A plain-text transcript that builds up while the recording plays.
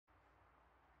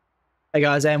Hey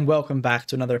guys, and welcome back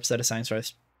to another episode of Saints Row.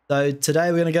 So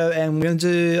today we're going to go and we're going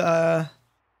to do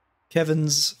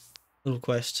Kevin's little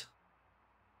quest.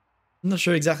 I'm not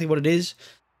sure exactly what it is,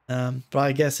 but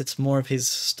I guess it's more of his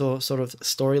sort of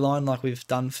storyline like we've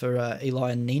done for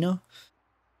Eli and Nina.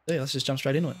 So yeah, let's just jump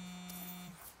straight into it.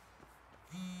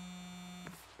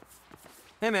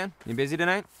 Hey man, you busy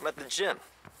tonight? I'm at the gym.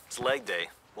 It's leg day.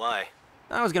 Why?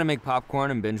 I was gonna make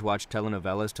popcorn and binge watch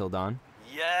telenovelas till dawn.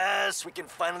 Yes, we can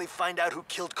finally find out who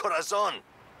killed Corazon.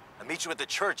 I'll meet you at the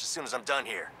church as soon as I'm done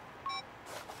here.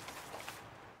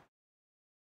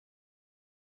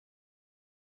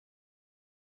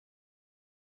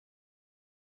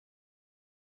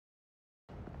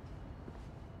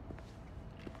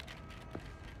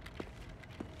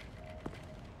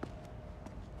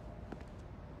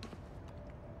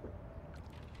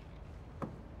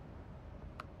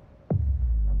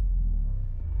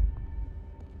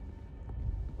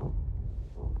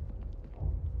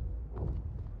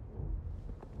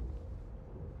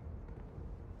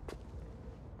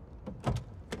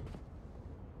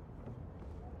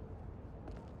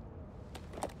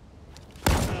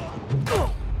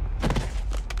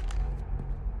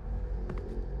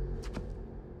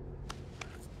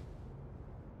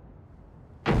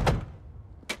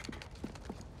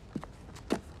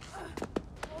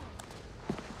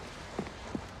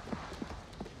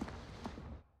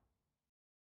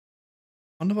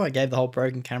 I wonder if I gave the whole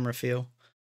broken camera feel.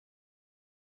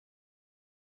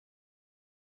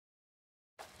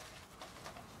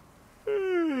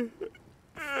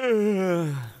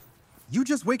 You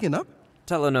just waking up?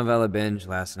 Telenovela binge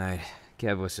last night.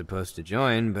 Kev was supposed to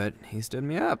join, but he stood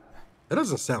me up. That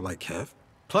doesn't sound like Kev.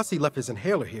 Plus, he left his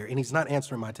inhaler here, and he's not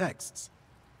answering my texts.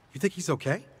 You think he's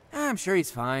okay? I'm sure he's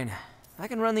fine. I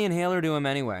can run the inhaler to him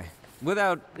anyway,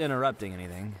 without interrupting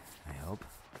anything, I hope.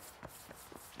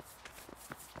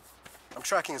 I'm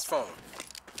tracking his phone.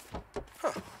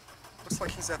 Huh. Looks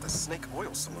like he's at the Snake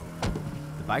Oil Saloon.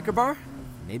 The biker bar?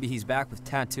 Maybe he's back with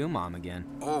Tattoo Mom again.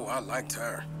 Oh, I liked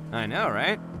her. I know,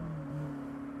 right?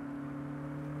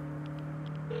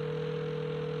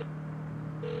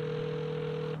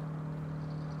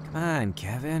 Come on,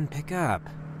 Kevin, pick up.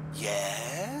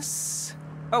 Yes?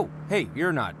 Oh, hey,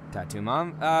 you're not Tattoo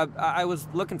Mom. I was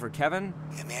looking for Kevin.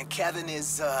 Yeah, man, Kevin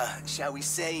is, shall we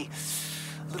say,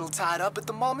 a little tied up at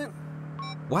the moment.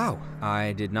 Wow,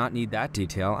 I did not need that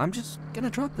detail. I'm just gonna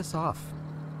drop this off.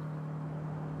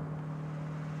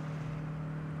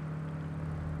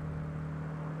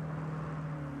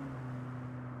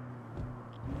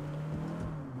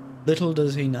 Little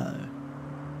does he know.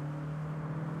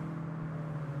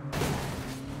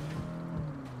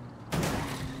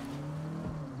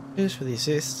 Cheers for the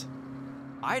assist.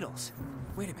 Idols?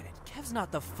 Wait a minute, Kev's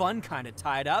not the fun kind of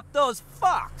tied up. Those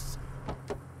fucks!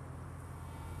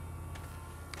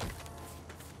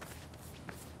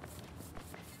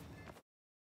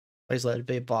 Please let it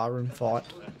be a barroom fight.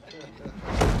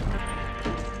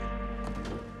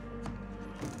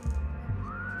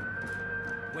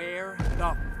 Where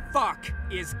the fuck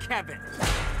is Kevin?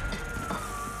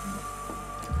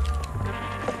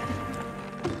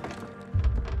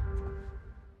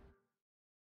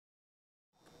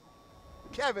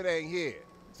 Kevin ain't here,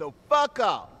 so fuck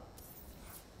off.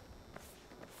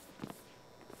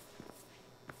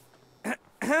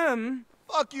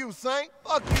 Fuck you, Saint.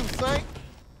 Fuck you, Saint.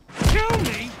 Kill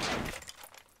me?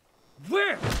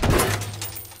 Where?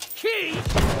 Key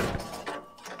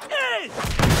is!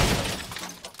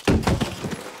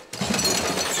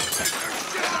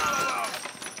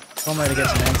 One way to get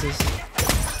some answers.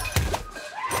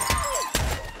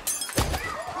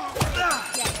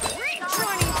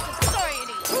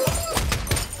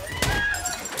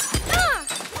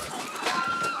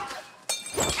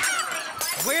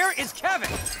 Where is Kevin?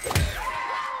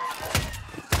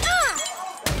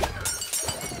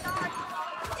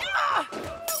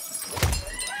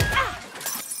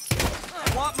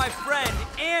 I want my friend,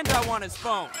 and I want his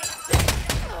phone.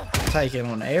 Taking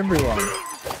on everyone.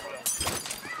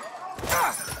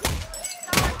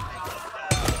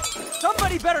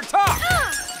 Somebody better talk!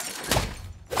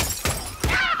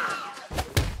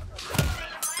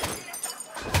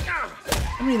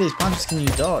 How many of these punches can you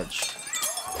dodge?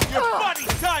 Your buddy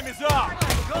time is up!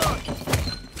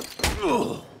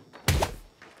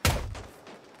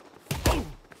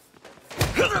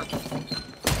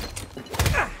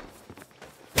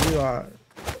 You are...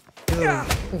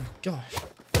 Oh gosh.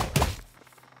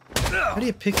 How do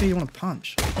you pick who you want to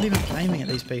punch? I'm not even aiming at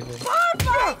these people.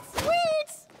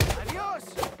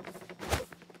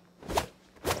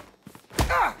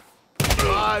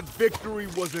 My victory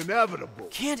was inevitable.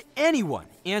 Can't anyone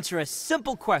answer a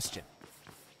simple question?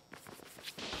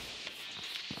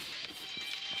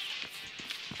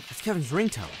 That's Kevin's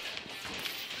ringtone.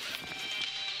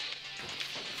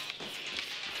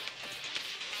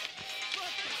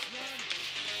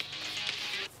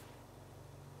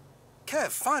 Kev,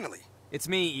 finally. It's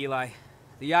me, Eli.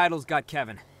 The idols got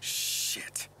Kevin.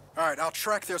 Shit. All right, I'll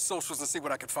track their socials and see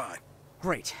what I can find.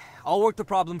 Great. I'll work the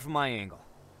problem from my angle.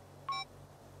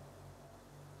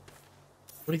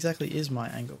 What exactly is my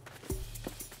angle?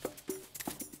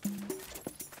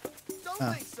 Don't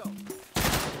think so.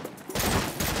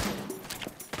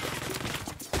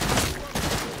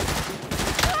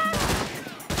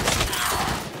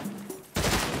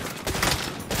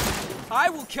 I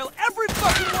will kill every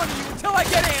fucking one of you until I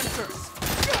get answers!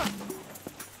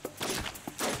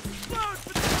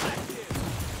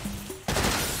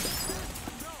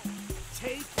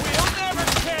 Take will never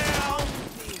kill!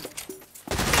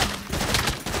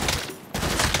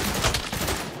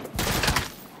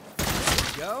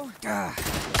 Go?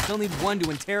 Still need one to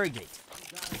interrogate.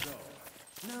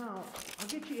 No, I'll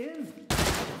get you in. It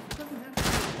doesn't have to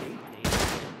be a date.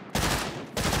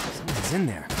 Someone's in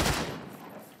there.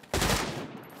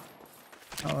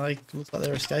 Oh, looks like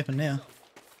they're escaping now.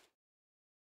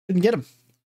 Couldn't get him.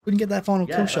 Couldn't get that final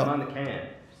kill shot. I'm on the can.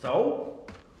 So?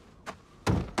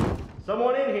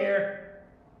 Someone in here.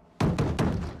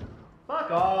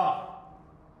 Fuck off.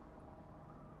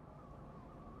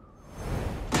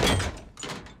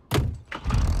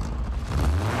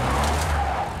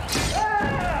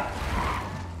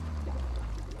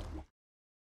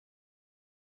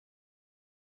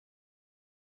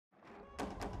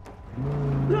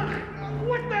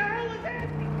 What the hell is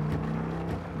happening?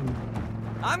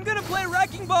 I'm gonna play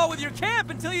wrecking ball with your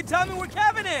camp until you tell me where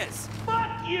Kevin is!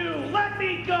 Fuck you! Let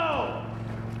me go!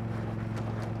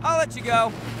 I'll let you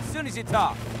go, as soon as you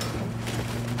talk.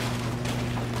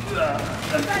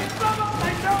 That's some on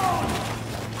my nose!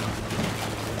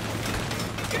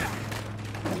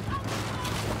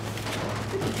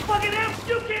 Fucking hell,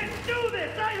 you can't do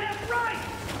this! I have rights!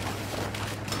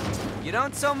 You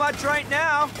don't so much right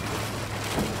now.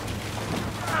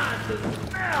 Ah, the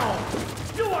smell!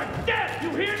 You are dead, you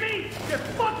hear me? You're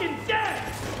fucking dead!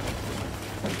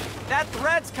 That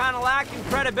threat's kinda lacking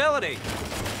credibility.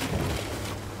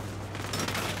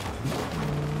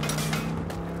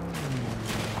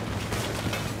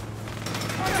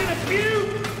 I'm gonna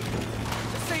puke!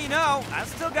 Just so you know, I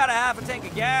still got a half a tank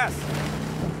of gas.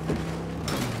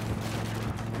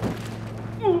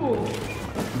 Ooh.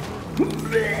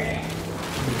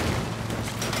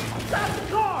 Stop the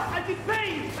car! I can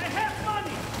pay you! I have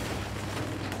money!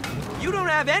 You don't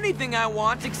have anything I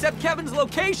want except Kevin's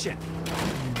location.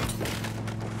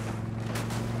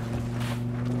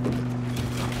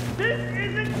 This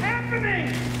isn't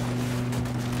happening!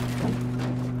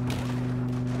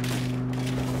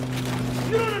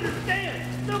 You don't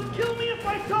understand! They'll kill me if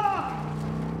I talk!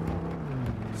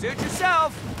 Suit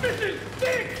yourself. This is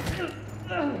sick!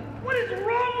 What is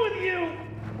wrong with you?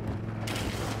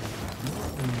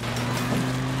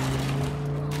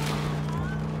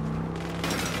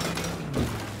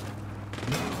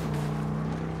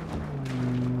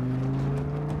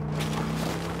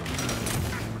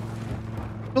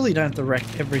 Really, you don't have to wreck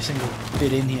every single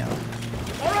bit in here.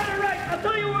 Alright, I'll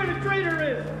tell you where the traitor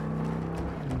is!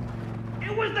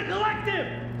 It was the Collective!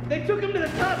 They took him to the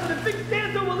top of the big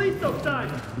Santo Volition sign!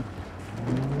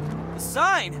 The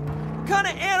sign? What kind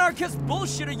of anarchist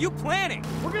bullshit are you planning?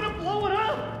 We're gonna blow it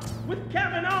up! With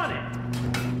Kevin on it!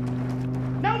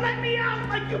 Now let me out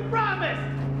like you promised!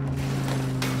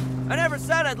 I never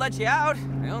said I'd let you out.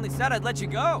 I only said I'd let you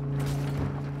go.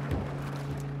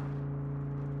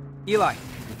 Eli,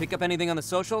 you pick up anything on the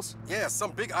socials? Yeah,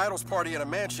 some big idols party at a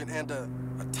mansion and a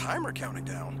timer counting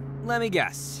down. Let me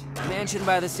guess. Mansion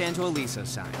by the Santo Eliso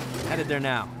sign. Headed there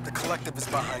now. The Collective is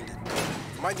behind it.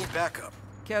 Might need backup.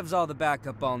 Kev's all the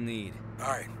backup I'll need. All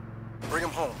right, bring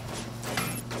him home.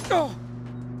 Oh!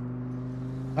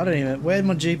 I don't even... Where'd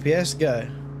my GPS go?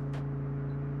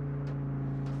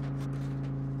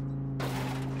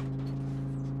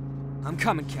 I'm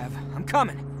coming, Kev. I'm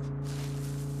coming.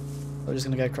 We're just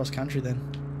gonna go cross country then.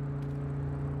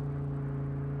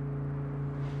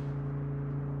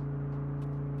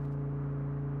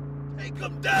 Take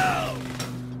him down!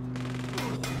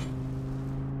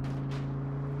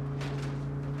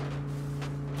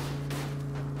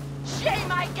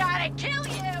 Shame I gotta kill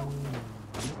you!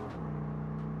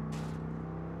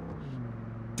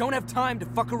 Don't have time to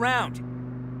fuck around.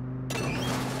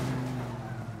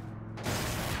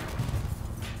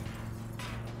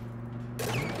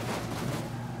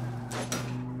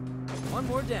 One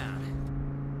more down.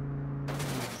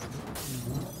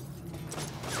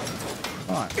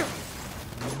 Alright.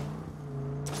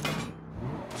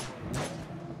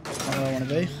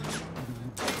 be.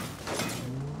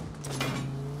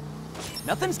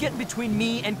 Nothing's getting between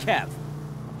me and Kev.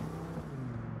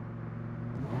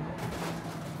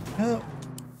 How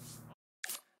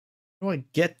do I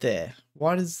get there?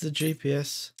 Why does the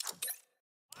GPS...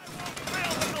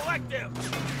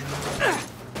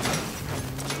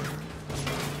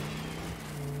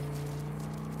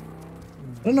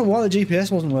 I don't know why the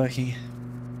GPS wasn't working.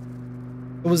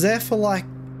 It was there for like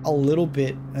a little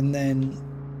bit and then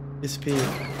disappeared.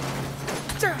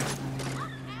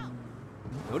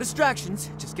 No distractions,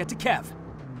 just get to Kev.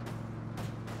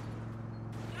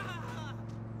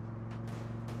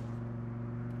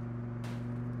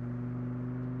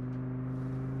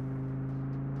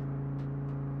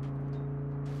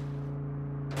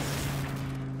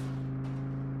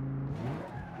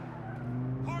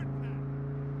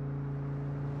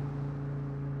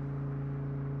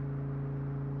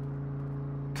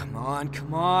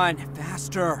 Come on,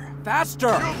 faster, faster!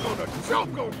 I'm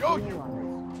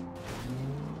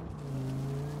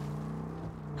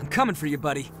coming for you,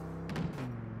 buddy.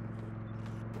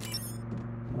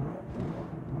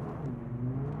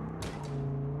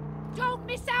 Don't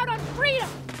miss out on freedom!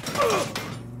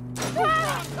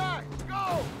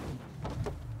 Go!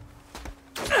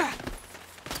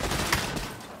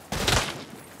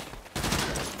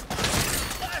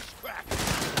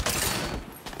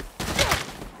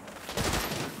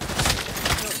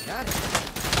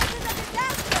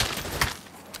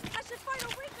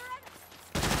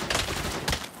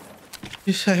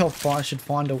 You say I should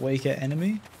find a weaker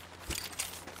enemy?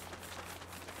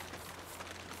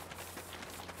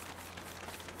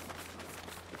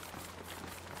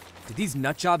 Did these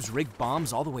nutjobs rig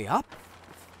bombs all the way up?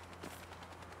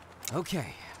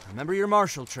 Okay, remember your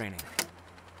martial training.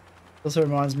 Also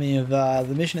reminds me of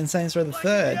the mission in Saints Row the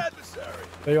Third,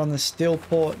 where you're on the steel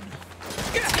port.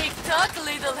 Tick-tock,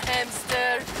 little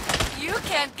hamster. You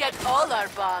can't get all our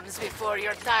bombs before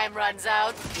your time runs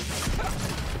out.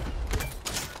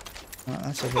 Oh,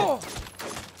 that's a bit.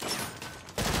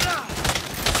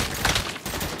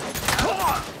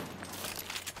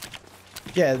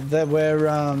 Yeah, that we're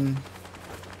I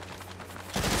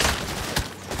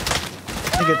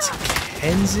think it's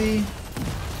Kenzie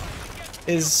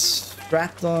is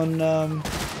wrapped on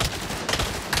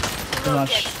pretty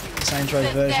much Saints Row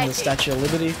version of the Statue of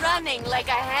Liberty. Running like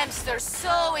a hamster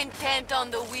so intent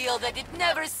on the wheel that it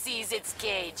never sees its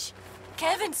cage.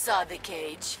 Kevin saw the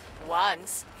cage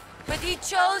once, but he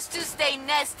chose to stay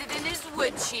nested in his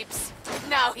wood chips.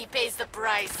 Now he pays the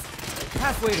price.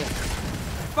 Halfway there.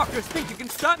 Fuckers think you can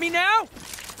stop me now?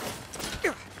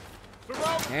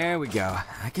 There we go.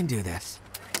 I can do this.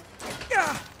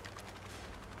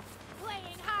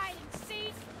 Playing hide and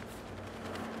seek.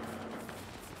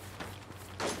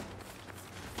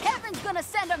 Kevin's gonna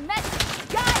send a message.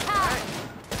 Sky high.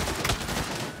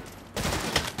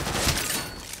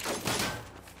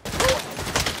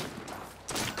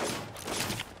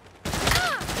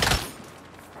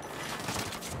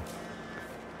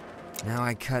 Now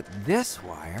I cut this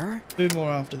wire. 2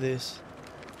 more after this.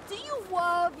 Do you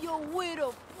love your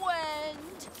widow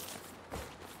friend?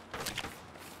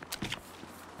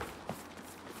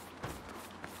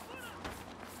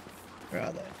 Where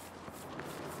are they?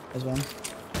 There's one.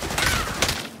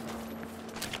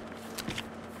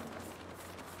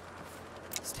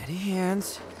 Steady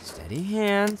hands. Steady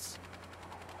hands.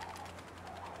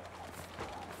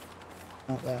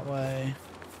 Not that way.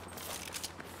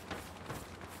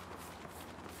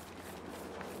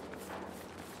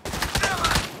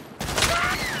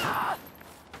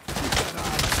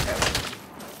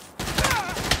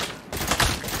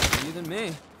 You than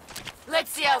me.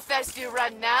 Let's see how fast you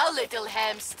run now, little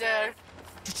hamster.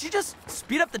 Did she just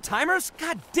speed up the timers?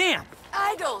 God damn!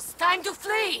 Idols, time to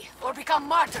flee or become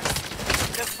martyrs.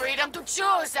 The freedom to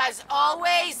choose, as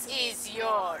always, is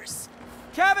yours.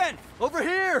 Kevin! Over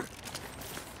here!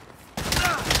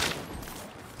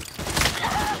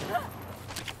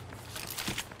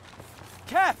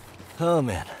 Kev! Oh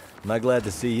man, am I glad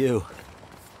to see you.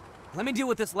 Let me deal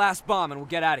with this last bomb and we'll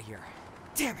get out of here.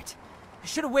 Damn it! I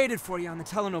should have waited for you on the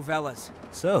telenovelas.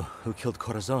 So, who killed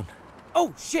Corazon?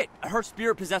 Oh, shit! Her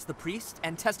spirit possessed the priest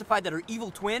and testified that her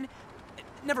evil twin...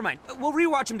 Never mind. We'll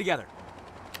rewatch them together.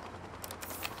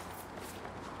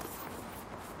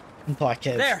 Imply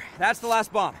Kev. There! That's the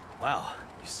last bomb. Wow,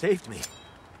 you saved me.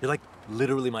 You're like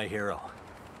literally my hero.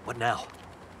 What now?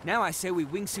 Now I say we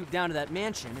wingsuit down to that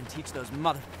mansion and teach those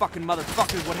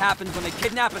motherfuckers what happens when they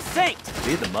kidnap a saint!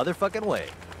 Lead the motherfucking way.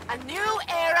 A new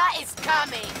era is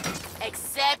coming.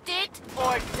 Accept it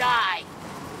or die.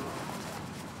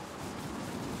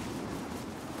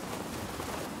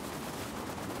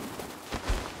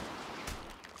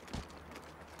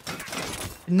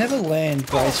 never land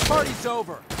gracefully. Party's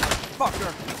over,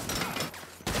 fucker.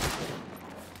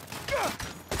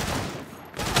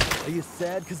 Are you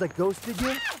sad because I ghosted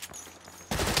you?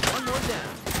 One more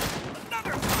down.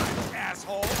 Another one,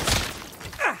 asshole.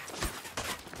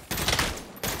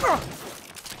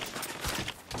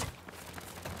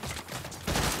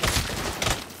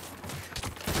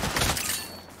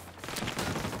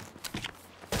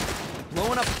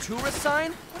 Blowing up a tourist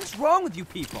sign? What is wrong with you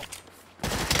people?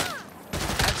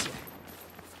 That's it.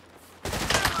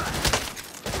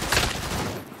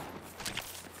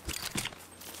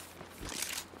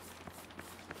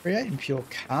 Creating pure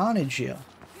carnage here.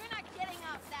 You're not getting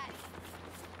out, Daddy.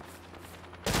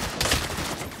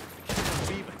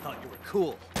 I thought you were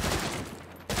cool.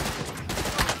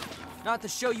 Not the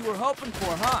show you were hoping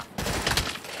for, huh?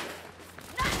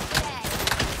 Not today.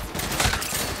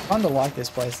 Kinda like this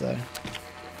place though.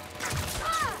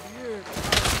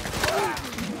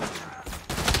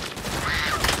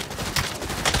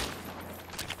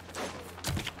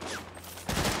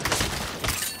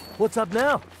 What's up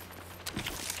now?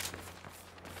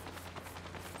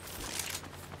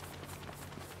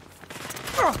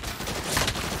 Alright.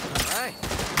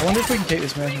 I wonder if we can keep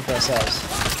this moving for ourselves.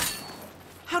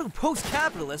 How do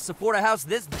post-capitalists afford a house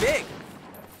this big?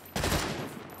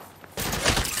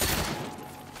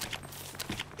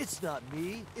 It's not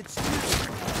me, it's you.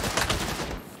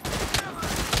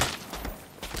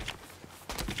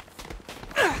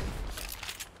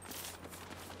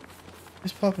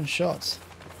 Who's popping shots?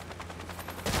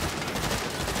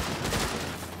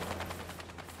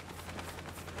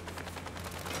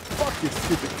 Fuck your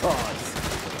stupid cause.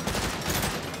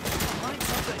 Find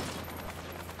something.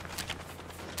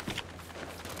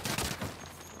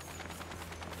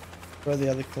 Where are the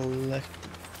other collect?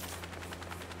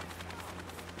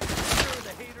 Where are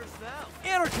the haters now?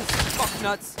 Anarchists,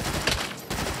 fucknuts!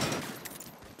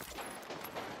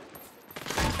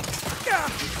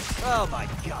 Oh my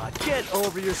god, get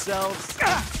over yourselves.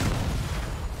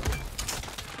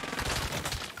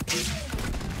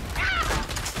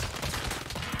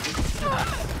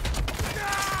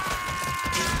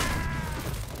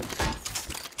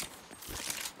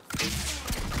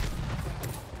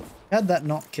 How'd that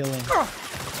not kill him?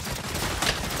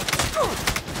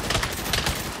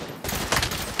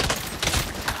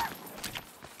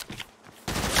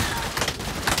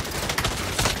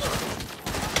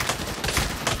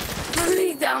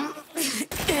 Freedom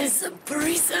is a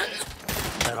prison.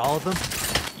 Is that all of them?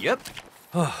 Yep.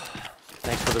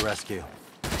 Thanks for the rescue.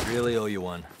 Really owe you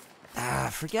one. Ah,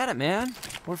 forget it, man.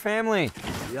 We're family.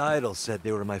 The idol said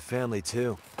they were my family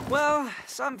too. Well,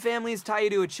 some families tie you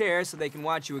to a chair so they can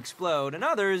watch you explode, and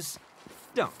others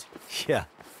don't. Yeah.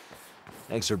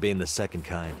 Thanks for being the second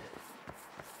kind.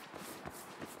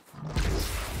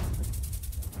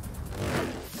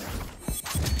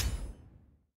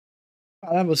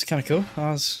 Oh, that was kind of cool.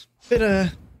 I was a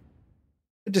bit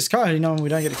discouraged, knowing we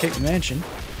don't get to keep the mansion.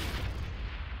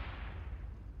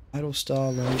 Idle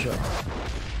Star Leisure.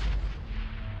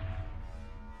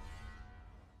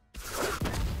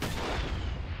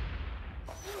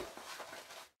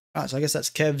 Alright, so I guess that's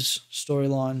Kev's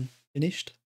storyline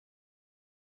finished.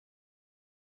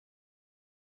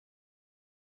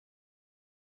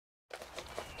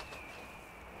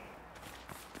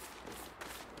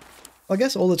 I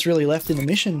guess all that's really left in the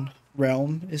mission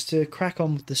realm is to crack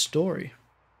on with the story.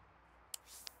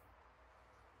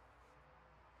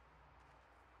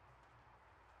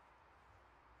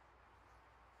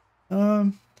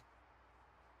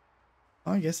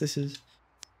 I guess this is...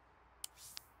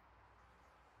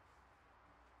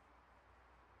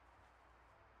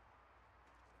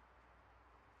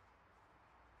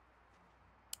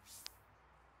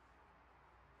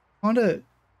 kinda...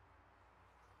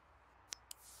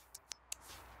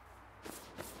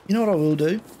 You know what I will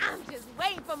do? I'm just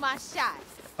waiting for my shot.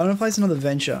 I'm gonna place another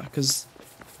venture because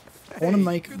I want to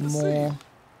make more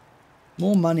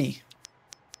money,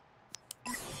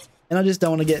 and I just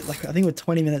don't want to get like, I think we're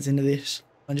 20 minutes into this.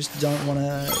 I just don't want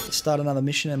to start another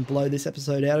mission and blow this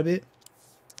episode out a bit.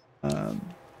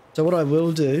 So what I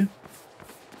will do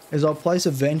is I'll place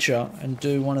a venture and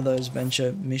do one of those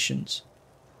venture missions.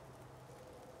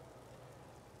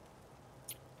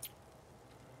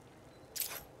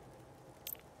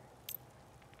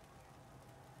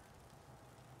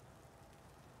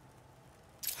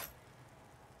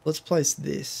 Let's place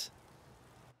this.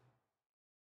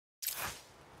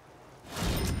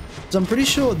 So I'm pretty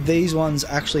sure these ones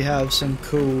actually have some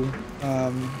cool,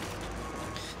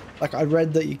 like I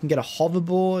read that you can get a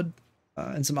hoverboard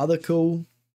and some other cool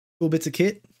bits of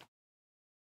kit.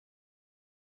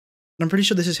 And I'm pretty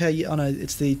sure this is how you, oh no,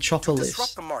 it's the chopper list.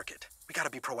 Disrupt the market. We gotta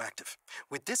be proactive.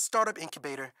 With this startup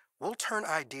incubator, we'll turn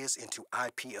ideas into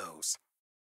IPOs.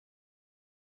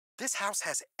 This house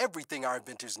has everything our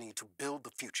inventors need to build the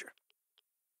future.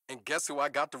 And guess who I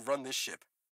got to run this ship?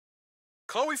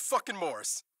 Chloe fucking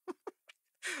Morris.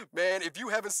 Man, if you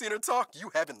haven't seen her talk,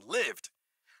 you haven't lived.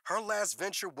 Her last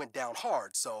venture went down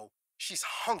hard, so she's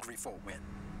hungry for a win.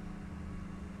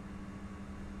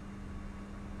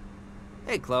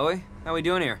 Hey, Chloe. How we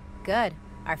doing here? Good.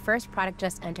 Our first product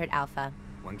just entered alpha.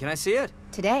 When can I see it?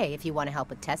 Today, if you want to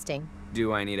help with testing.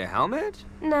 Do I need a helmet?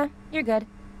 Nah, you're good.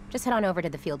 Just head on over to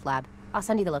the field lab. I'll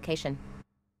send you the location.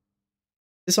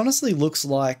 This honestly looks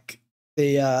like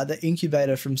the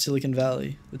incubator from Silicon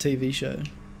Valley, the TV show.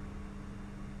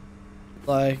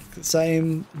 Like,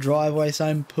 same driveway,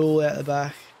 same pool out the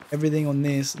back. Everything on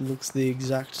this looks the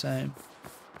exact same.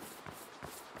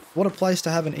 What a place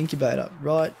to have an incubator,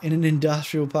 right in an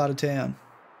industrial part of town.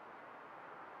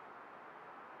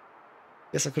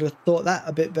 Guess I could have thought that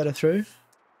a bit better through.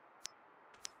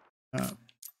 Alright.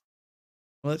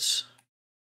 Let's...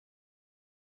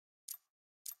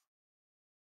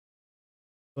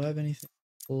 Do I have anything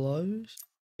close?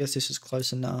 Guess this is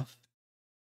close enough.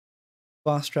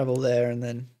 Fast travel there and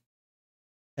then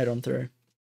head on through.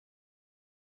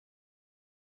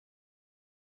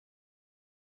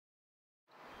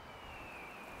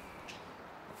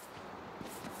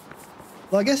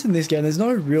 Well, I guess in this game there's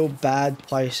no real bad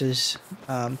places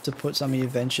to put some of your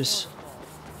ventures.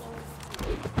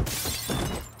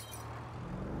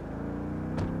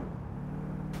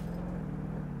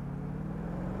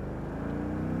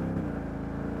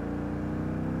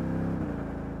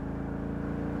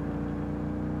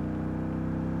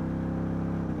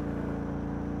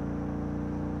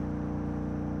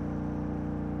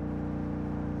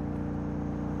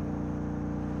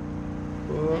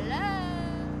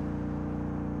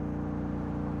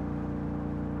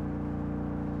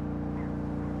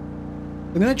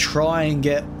 I'm going to try and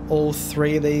get all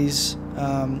 3 of these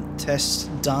tests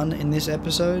done in this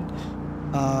episode.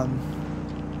 I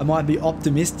might be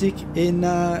optimistic in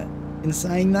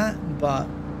saying that, but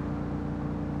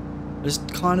I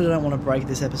just kind of don't want to break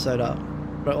this episode up.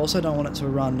 But I also don't want it to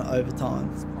run over time.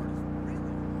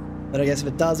 But I guess if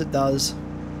it does, it does.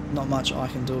 Not much I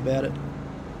can do about it.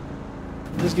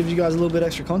 It just gives you guys a little bit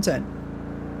extra content.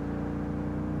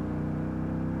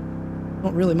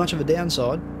 Not really much of a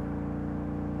downside.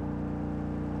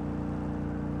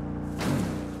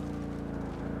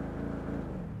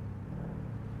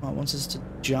 Wants us to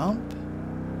jump.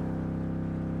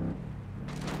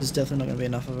 This is definitely not going to be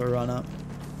enough of a run up.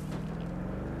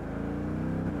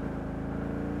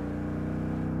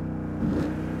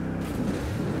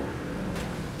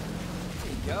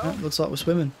 There you go. Oh, looks like we're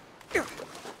swimming.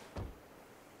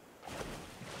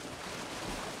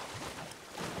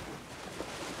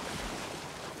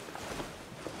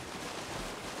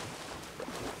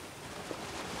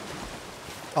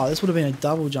 Oh, this would have been a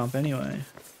double jump anyway.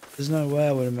 There's no way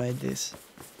I would have made this.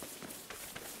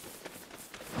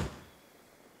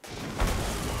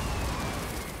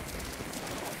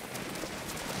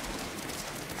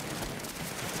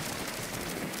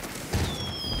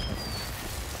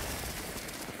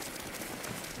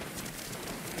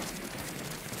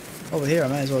 Over here, I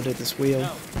may as well do this wheel.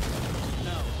 No.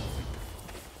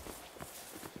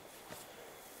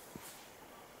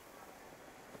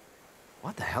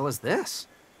 What the hell is this?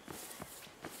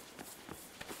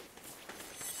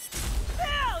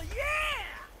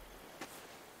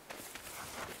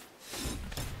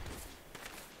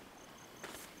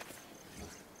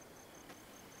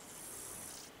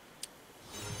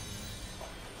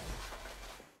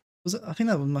 I think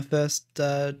that was my first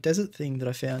desert thing that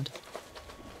I found.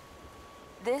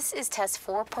 This is test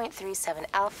 4.37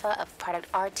 alpha of product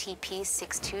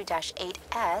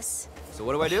RTP62-8S. So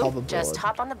what do I do? Hoverboard. Just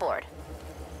hop on the board.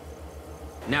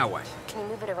 Now what? Can you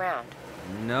move it around?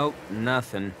 Nope,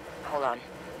 nothing. Hold on.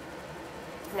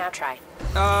 Now try.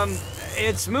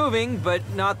 It's moving, but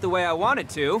not the way I want it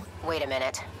to. Wait a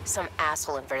minute. Some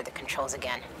asshole inverted the controls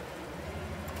again.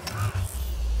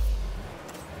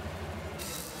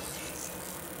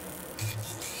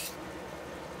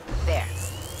 There.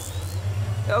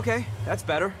 Okay, that's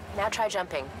better. Now try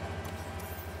jumping.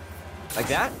 Like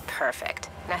that? Perfect.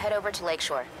 Now head over to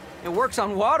Lakeshore. It works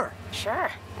on water.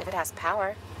 Sure, if it has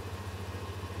power.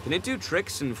 Can it do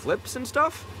tricks and flips and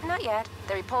stuff? Not yet.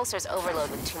 The repulsor's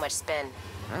overload with too much spin.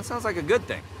 That sounds like a good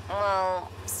thing. Well,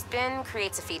 spin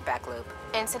creates a feedback loop.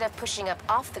 Instead of pushing up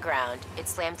off the ground, it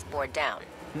slams the board down.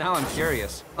 Now I'm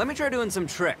curious. Let me try doing some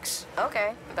tricks.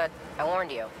 Okay, but I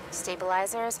warned you.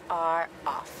 Stabilizers are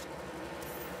off.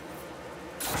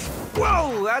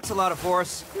 Whoa, that's a lot of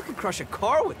force. You could crush a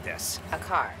car with this. A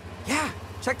car. Yeah,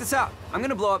 check this out. I'm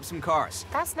gonna blow up some cars.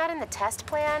 That's not in the test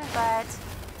plan, but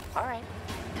all right.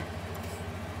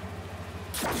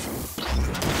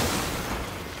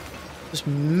 Just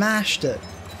mashed it.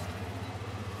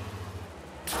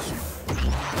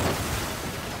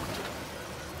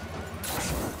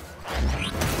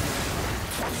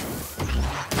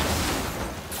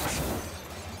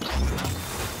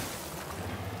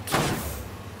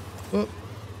 Oh,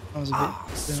 that was a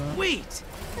bit. Sweet!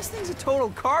 This thing's a total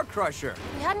car crusher.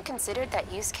 We hadn't considered that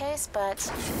use case, but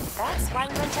that's why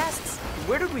we run tests.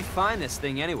 Where did we find this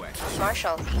thing anyway?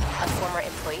 Marshall, a former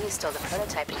employee, stole the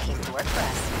prototype and came to work for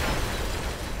us.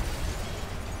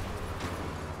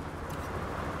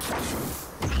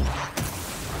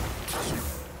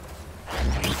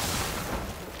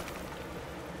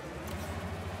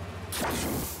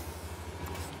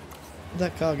 Where'd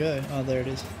that car go? Oh, there it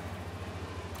is.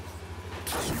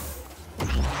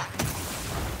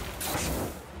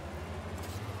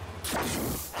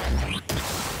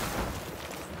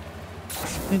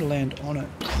 I need to land on it.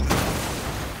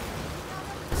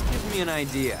 This gives me an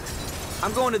idea.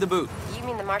 I'm going to the boot. You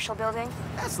mean the Marshall building?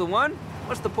 That's the one.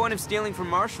 What's the point of stealing from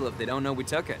Marshall if they don't know we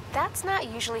took it? That's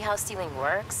not usually how stealing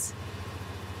works.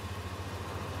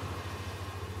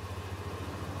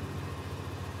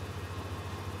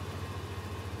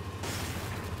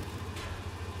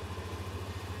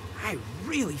 I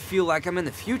really feel like I'm in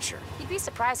the future. You'd be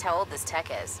surprised how old this tech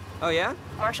is. Oh, yeah?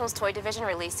 Marshall's toy division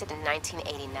released it in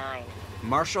 1989.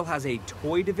 Marshall has a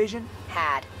toy division?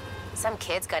 Had. Some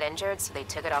kids got injured, so they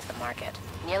took it off the market.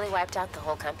 Nearly wiped out the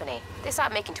whole company. They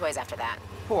stopped making toys after that.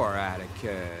 Poor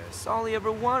Atticus. All he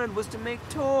ever wanted was to make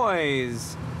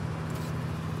toys.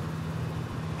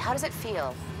 How does it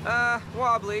feel?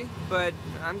 Wobbly, but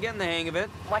I'm getting the hang of it.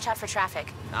 Watch out for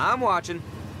traffic. I'm watching.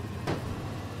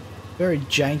 Very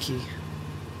janky.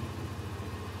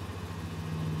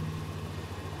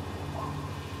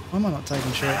 Why am I not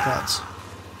taking shortcuts?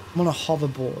 I'm on a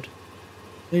hoverboard.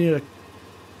 I need to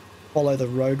follow the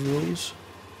road rules.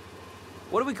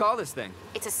 What do we call this thing?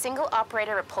 It's a single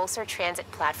operator repulsor transit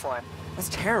platform. That's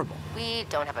terrible. We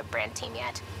don't have a brand team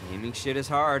yet. Naming shit is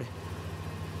hard.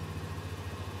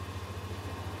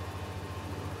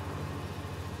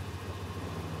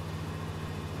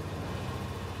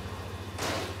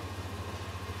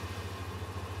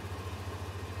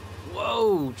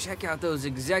 Whoa, check out those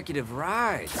executive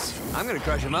rides. I'm gonna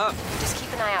crush them up. Just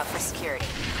keep an eye out for security.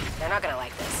 They're not gonna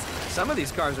like this. Some of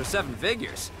these cars are 7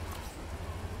 figures.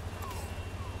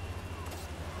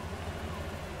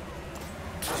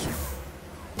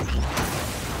 I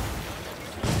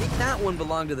think that one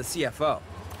belonged to the CFO.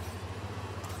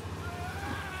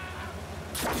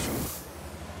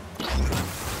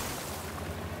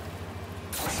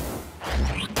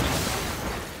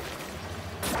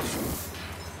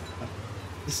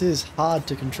 This is hard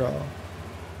to control.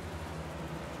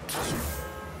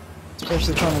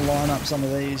 Especially trying to line up some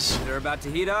of these. They're about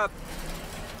to heat up.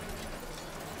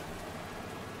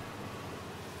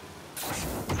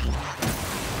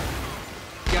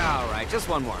 All right, just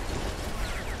one more.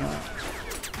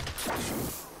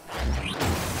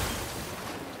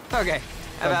 Okay,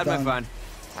 I've had my fun.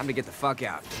 Time to get the fuck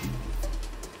out.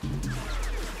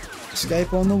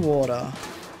 Escape on the water.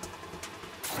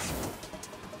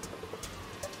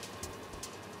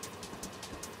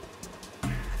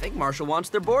 I think Marshall wants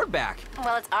their board back.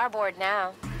 Well, it's our board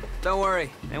now. Don't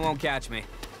worry, they won't catch me.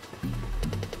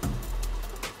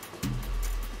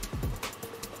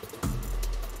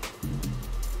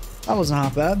 That wasn't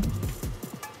half bad.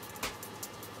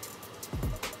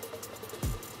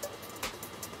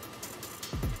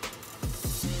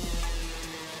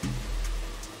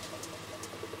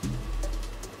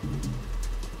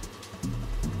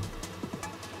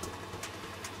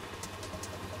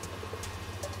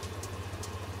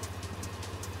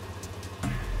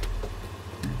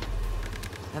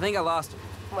 I think I lost him.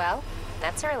 Well,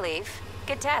 that's a relief.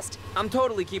 Good test. I'm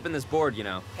totally keeping this board, you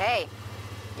know. Hey,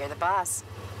 you're the boss.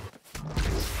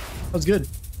 That was good.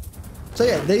 So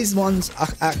yeah, these ones are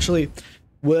actually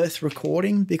worth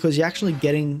recording because you're actually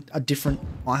getting a different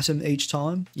item each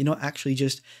time. You're not actually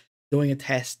just doing a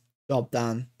test, job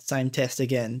done, same test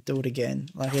again, do it again.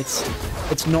 Like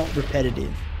it's not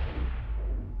repetitive.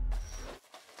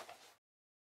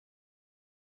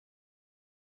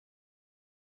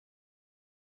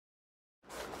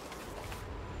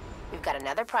 We've got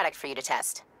another product for you to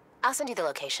test. I'll send you the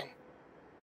location.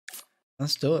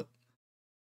 Let's do it.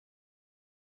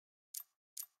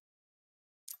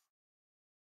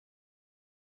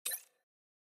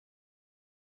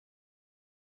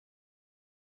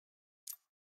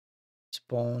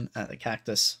 spawn at the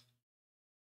cactus.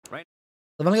 Right.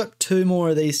 I've only got 2 more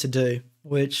of these to do,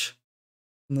 which,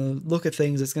 from the look of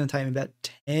things, it's going to take me about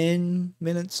 10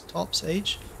 minutes tops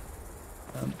each.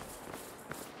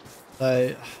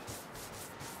 So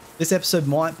this episode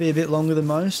might be a bit longer than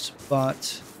most,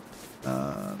 but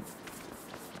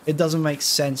it doesn't make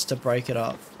sense to break it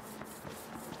up.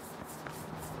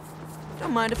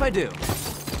 Don't mind if I do.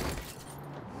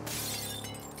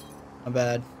 Not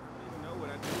bad.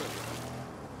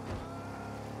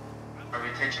 Our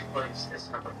retention place is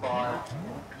number 5.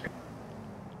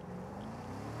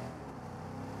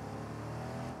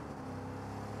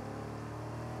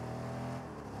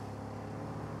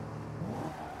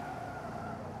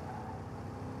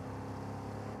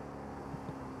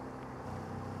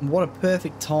 What a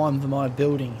perfect time for my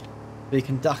building to be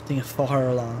conducting a fire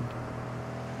alarm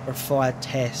or a fire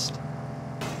test.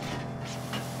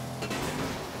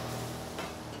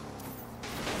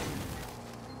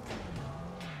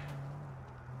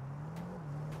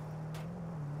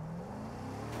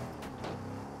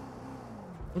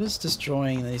 What is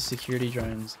destroying these security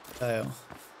drones entail?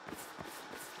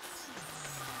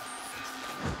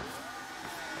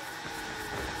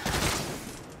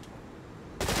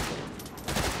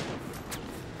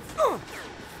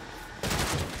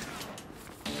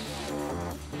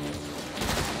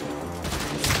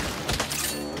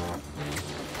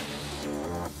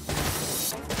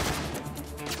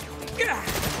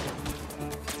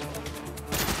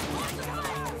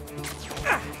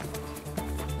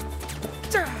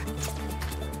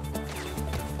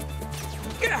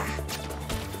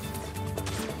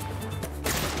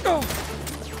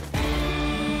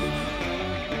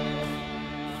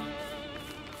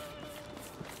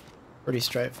 Pretty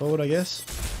straightforward, I guess.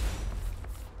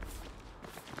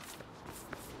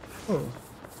 Oh.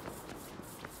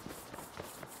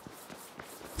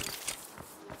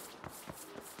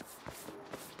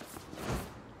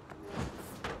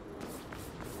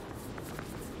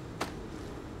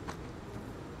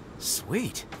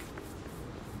 Sweet.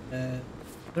 There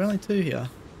are only 2 here.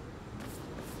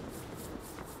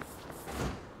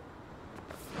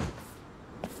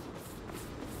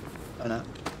 Oh no.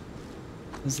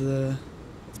 Is the...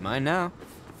 It's mine now.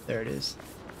 There it is.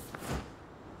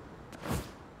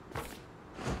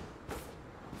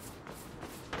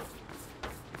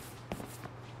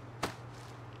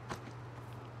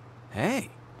 Hey.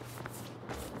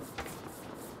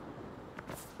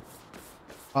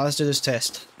 Alright, let's do this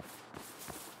test.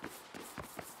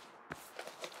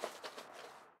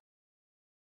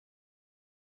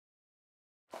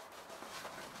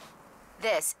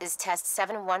 This is test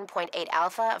 71.8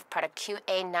 alpha of product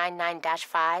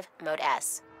QA99-5, mode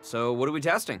S. So what are we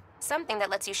testing? Something that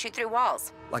lets you shoot through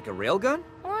walls. Like a railgun?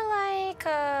 More like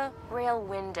a rail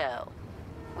window.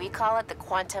 We call it the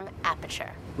quantum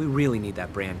aperture. We really need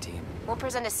that brand team. We'll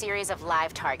present a series of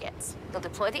live targets. They'll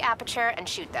deploy the aperture and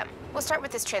shoot them. We'll start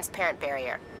with this transparent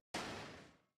barrier.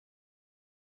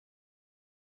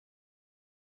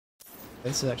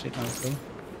 This is actually kind of cool.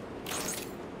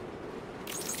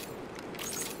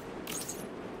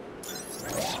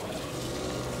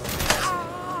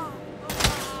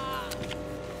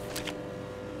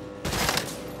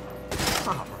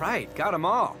 All right, got them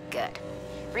all. Good.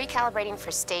 Recalibrating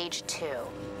for stage 2.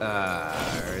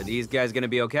 Are these guys gonna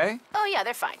be okay? Oh yeah,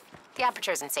 they're fine. The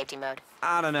aperture's in safety mode.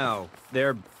 I don't know.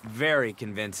 They're very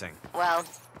convincing. Well,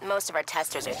 most of our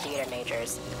testers are theater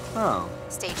majors. Oh.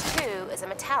 Stage 2 is a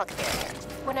metallic barrier.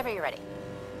 Whenever you're ready.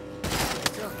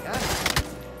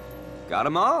 Got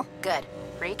them all? Good.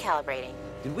 Recalibrating.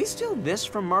 Did we steal this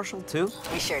from Marshall, too?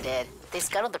 We sure did. They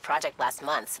scuttled the project last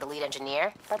month, so the lead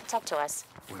engineer brought the tech to us.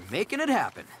 We're making it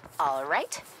happen. All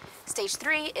right. Stage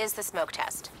 3 is the smoke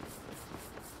test.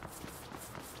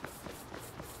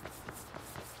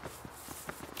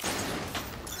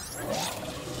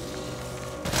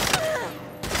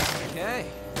 Okay.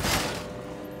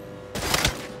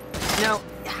 Now,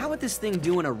 how would this thing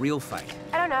do in a real fight?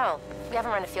 I don't know. We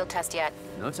haven't run a field test yet.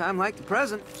 No time like the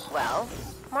present. Well,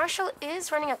 Marshall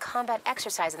is running a combat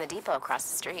exercise in the depot across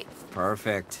the street.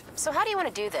 Perfect. So how do you want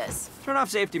to do this? Turn off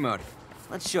safety mode.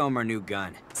 Let's show him our new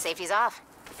gun. Safety's off.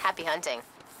 Happy hunting.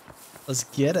 Let's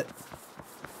get it.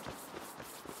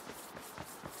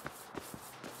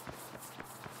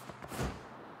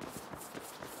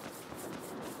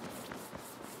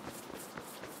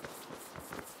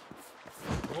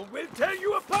 Well, we'll tear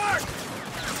you apart!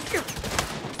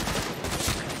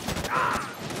 Ah!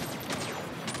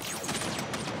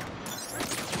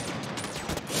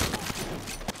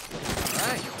 All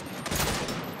right.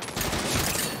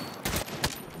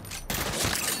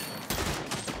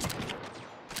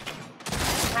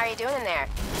 How are you doing in there?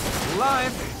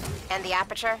 Live. And the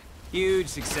aperture? Huge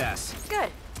success. Good.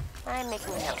 I'm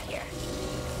making a note here.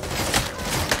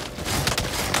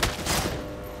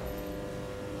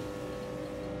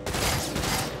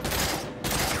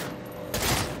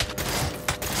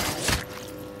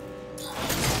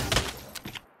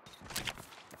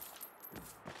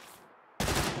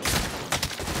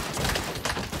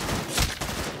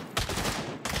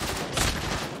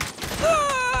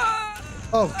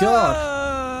 Oh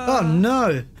god. Oh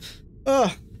no.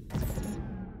 Oh.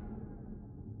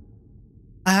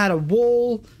 I had a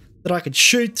wall that I could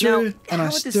shoot through, now, and I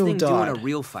how would this still thing do in died. a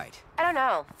real fight? I don't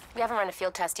know. We haven't run a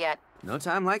field test yet. No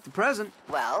time like the present.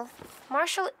 Well,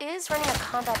 Marshall is running a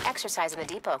combat exercise in the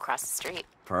depot across the street.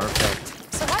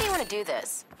 Perfect. So why do you want to do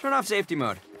this? Turn off safety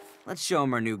mode. Let's show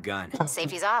him our new gun.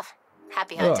 Safety's off.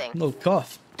 Happy Oh, hunting. little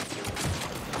cough.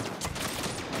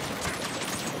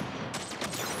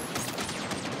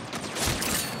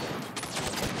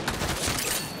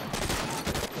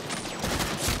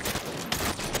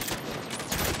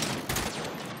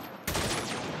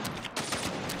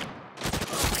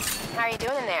 How are you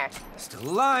doing in there? Still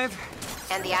alive.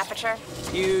 And the aperture?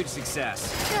 Huge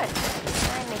success. Good.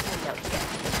 I'm making a note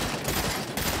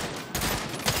here.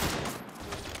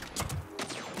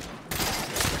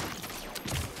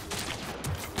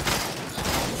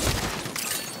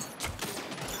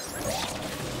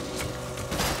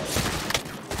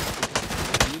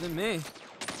 You than me.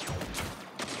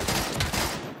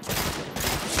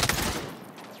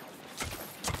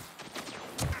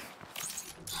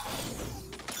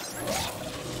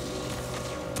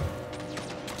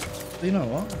 You know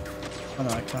what? Oh no,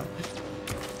 I can't.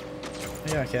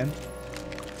 Yeah, I can.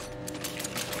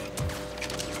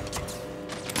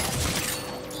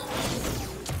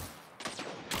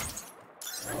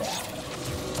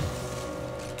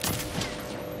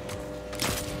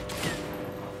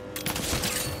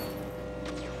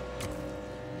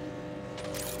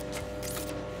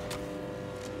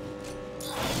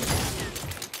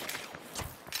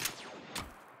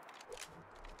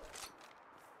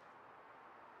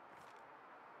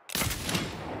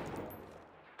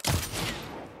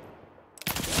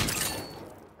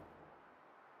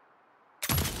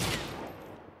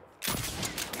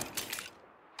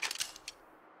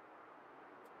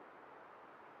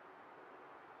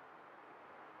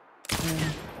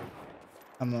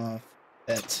 I'm a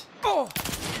bet. Oh!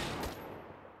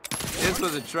 This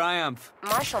was a triumph.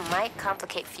 Marshall might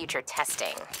complicate future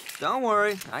testing. Don't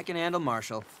worry, I can handle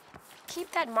Marshall.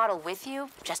 Keep that model with you,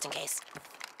 just in case.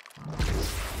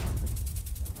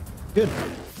 Good.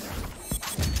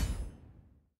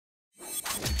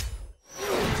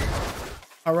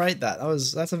 I rate that.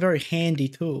 That's a very handy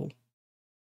tool.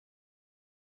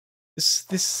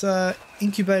 This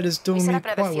incubator's We doing set me up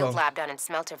another quite field well. lab down in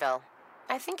Smelterville.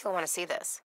 I think you'll want to see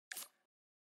this.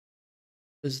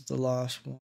 This is the last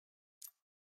one.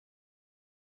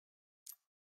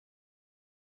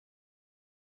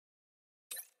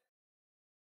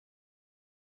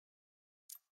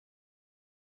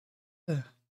 Yeah.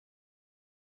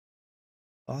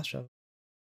 Fast travel.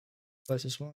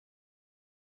 Closest one.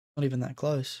 Not even that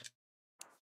close.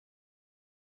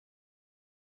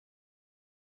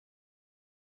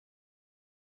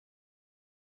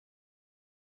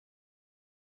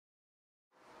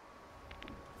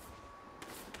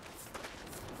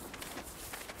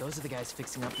 Those are the guys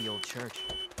fixing up the old church.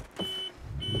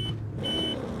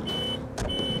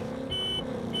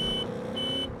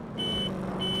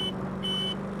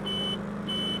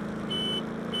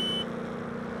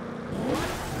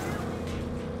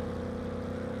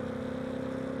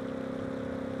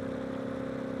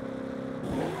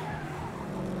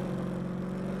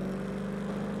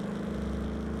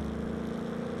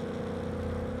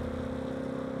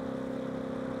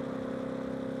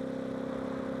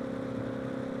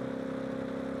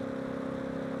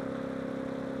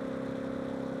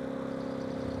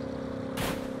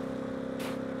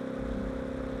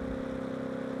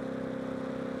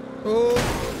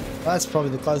 Oh, that's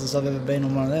probably the closest I've ever been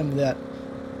on one of them without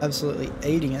absolutely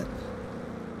eating it.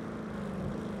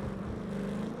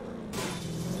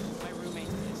 My roommate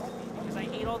pissed at me because I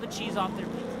ate all the cheese off their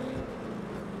pizza.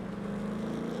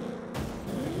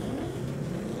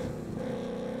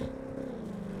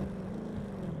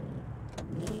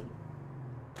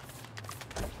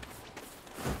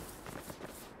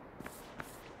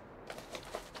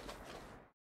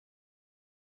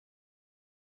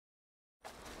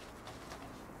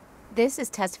 This is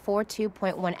test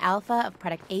 42.1 alpha of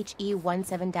product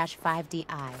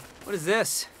HE17-5DI. What is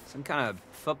this? Some kind of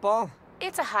football?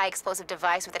 It's a high-explosive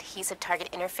device with adhesive target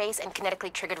interface and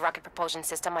kinetically triggered rocket propulsion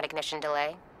system on ignition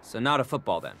delay. So not a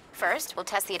football then? First, we'll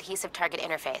test the adhesive target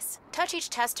interface. Touch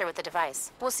each tester with the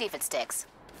device. We'll see if it sticks.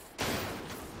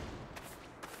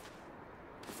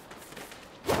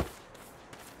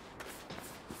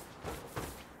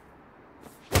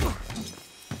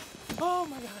 Oh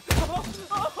my god. Oh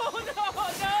no,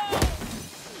 no!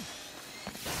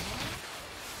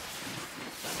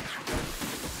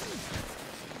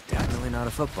 Definitely not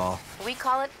a football. We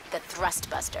call it the Thrust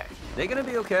Buster. They gonna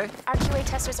be okay? Our QA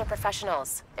testers are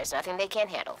professionals. There's nothing they can't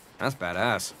handle. That's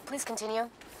badass. Please continue.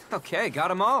 Okay, got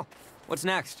them all. What's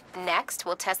next? Next,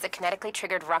 we'll test the kinetically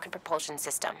triggered rocket propulsion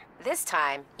system. This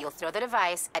time, you'll throw the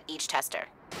device at each tester.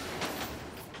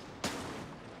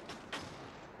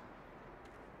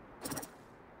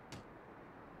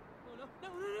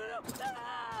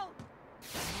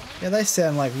 Yeah, they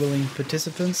sound like willing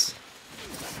participants.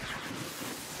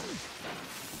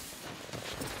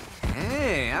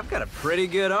 Hey, I've got a pretty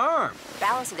good arm.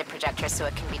 Balancing the projector so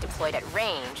it can be deployed at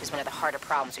range is one of the harder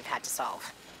problems we've had to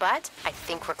solve. But I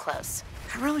think we're close.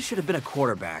 I really should have been a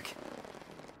quarterback.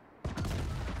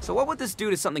 So what would this do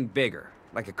to something bigger,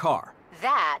 like a car?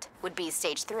 That would be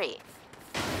stage 3.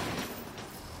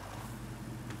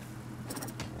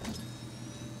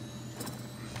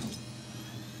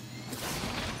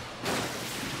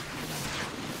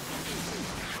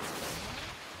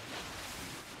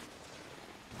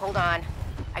 Hold on.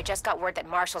 I just got word that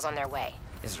Marshall's on their way.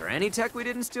 Is there any tech we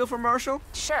didn't steal from Marshall?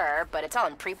 Sure, but it's all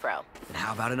in pre-pro. And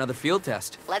how about another field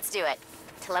test? Let's do it.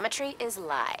 Telemetry is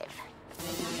live.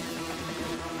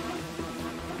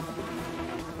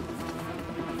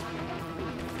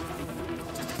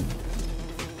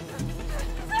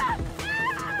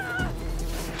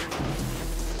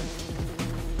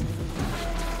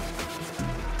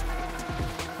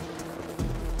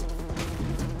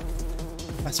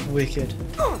 That's wicked.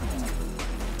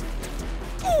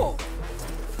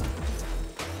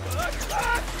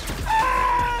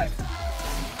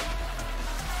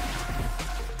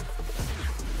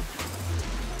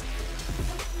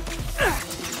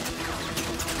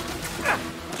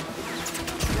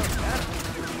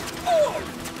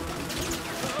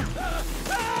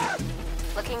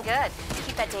 Looking good.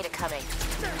 Keep that data coming.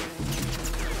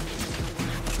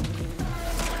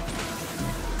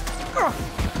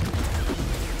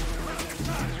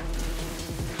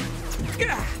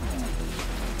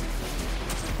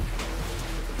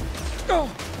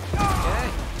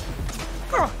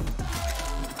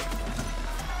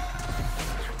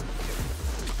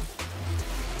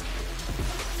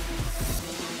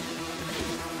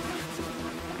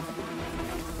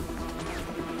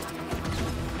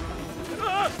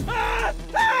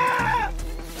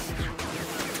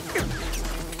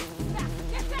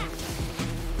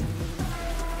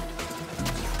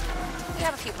 We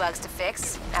have a few bugs to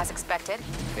fix, as expected.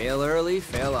 Fail early,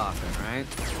 fail often, right?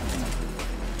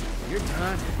 You're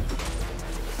done.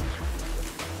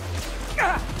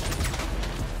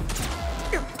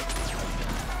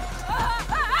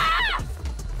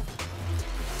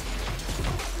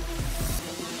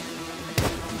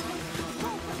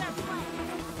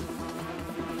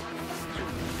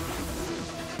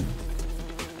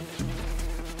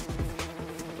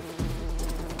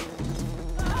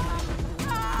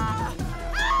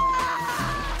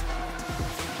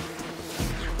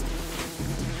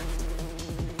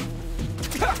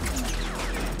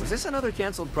 Was this another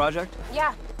canceled project?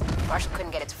 Yeah. Marshall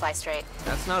couldn't get it to fly straight.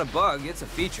 That's not a bug, it's a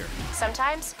feature.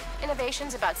 Sometimes,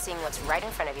 innovation's about seeing what's right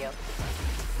in front of you.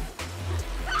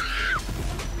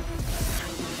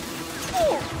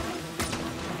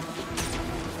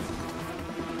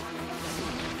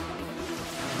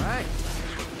 All right.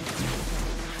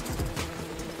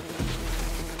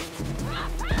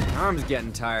 Arm's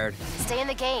getting tired. Stay in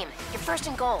the game. You're first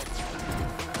and goal.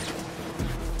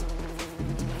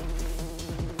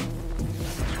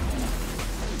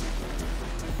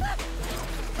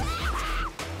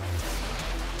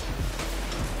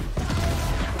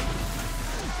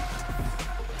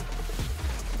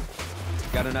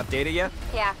 Got enough data yet?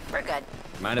 Yeah, we're good.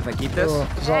 Mind if I keep this? Oh,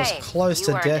 'cause I was close you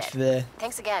to earned death it. there.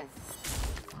 Thanks again.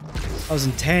 That was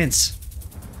intense.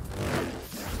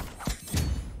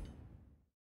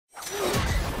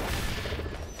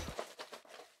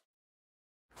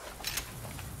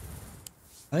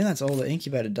 I think that's all the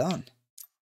incubator done.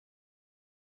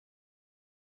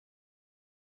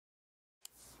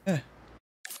 Yeah.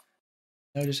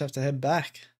 Now we just have to head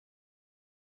back.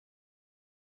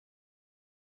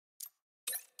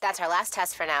 That's our last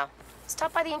test for now.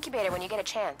 Stop by the incubator when you get a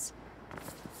chance.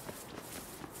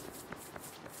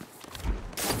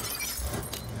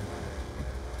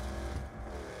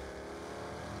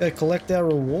 Go collect our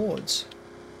rewards.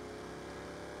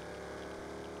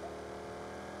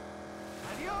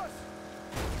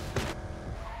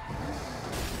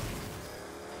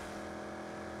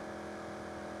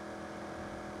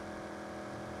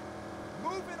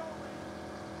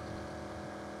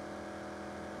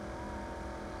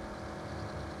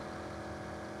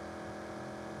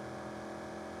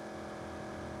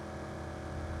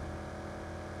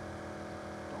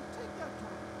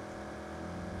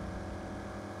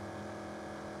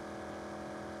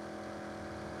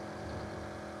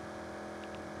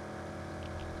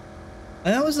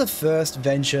 And that was the first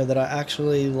venture that I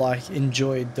actually like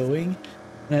enjoyed doing,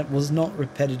 and it was not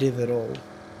repetitive at all.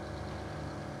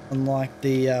 Unlike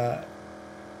the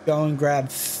go and grab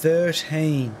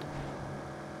 13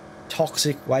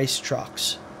 toxic waste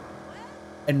trucks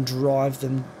and drive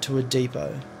them to a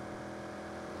depot.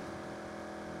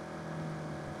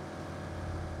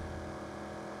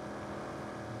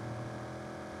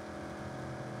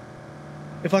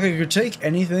 If I could critique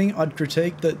anything, I'd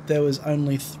critique that there was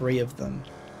only 3 of them.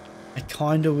 I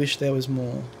kinda wish there was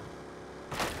more.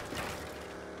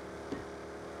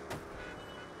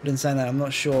 But in saying that, I'm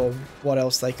not sure what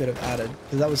else they could have added,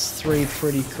 because that was 3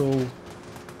 pretty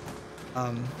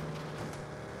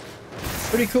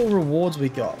cool rewards we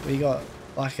got. We got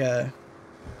like a,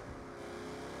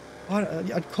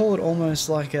 I'd call it almost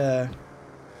like a,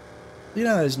 you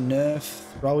know those Nerf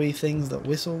throwy things that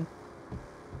whistle?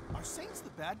 Are Saints the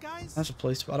bad guys? That's a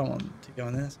police, I don't want to go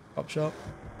in there. It's a cop shop.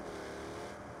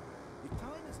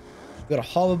 We've got a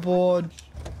hoverboard.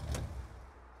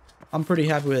 I'm pretty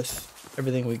happy with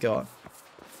everything we got.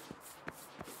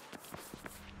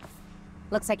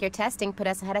 Looks like your testing put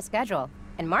us ahead of schedule.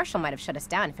 And Marshall might have shut us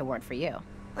down if it weren't for you.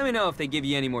 Let me know if they give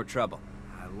you any more trouble.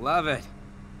 I love it.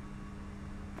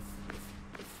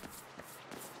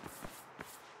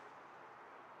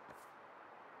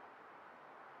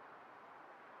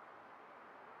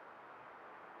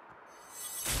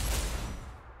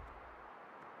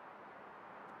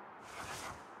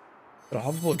 Got a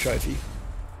hoverboard trophy.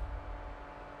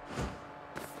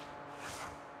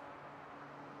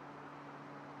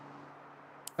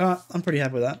 I'm pretty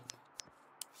happy with that.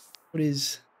 What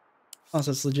is... Oh,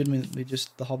 so it's legitimately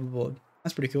just the hoverboard.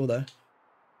 That's pretty cool though.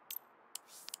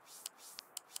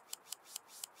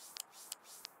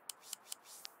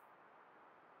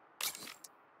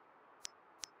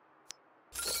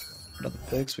 What other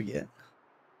perks we get?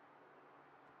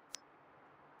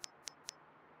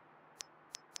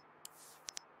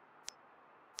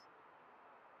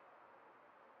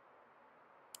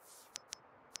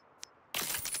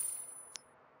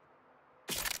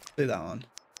 Do that one.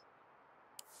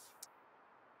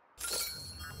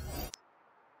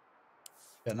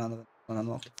 Got none of them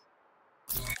unlocked.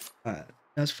 Alright,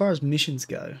 now as far as missions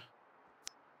go,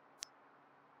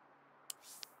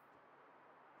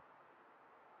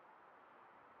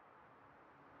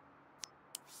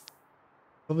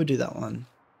 probably do that one.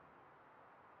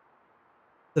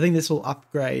 I think this will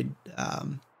upgrade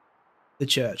the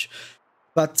church.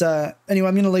 But anyway,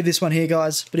 I'm going to leave this one here,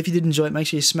 guys. But if you did enjoy it, make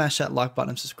sure you smash that like button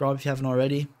and subscribe if you haven't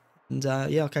already. And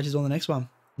yeah, I'll catch you on the next one.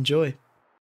 Enjoy.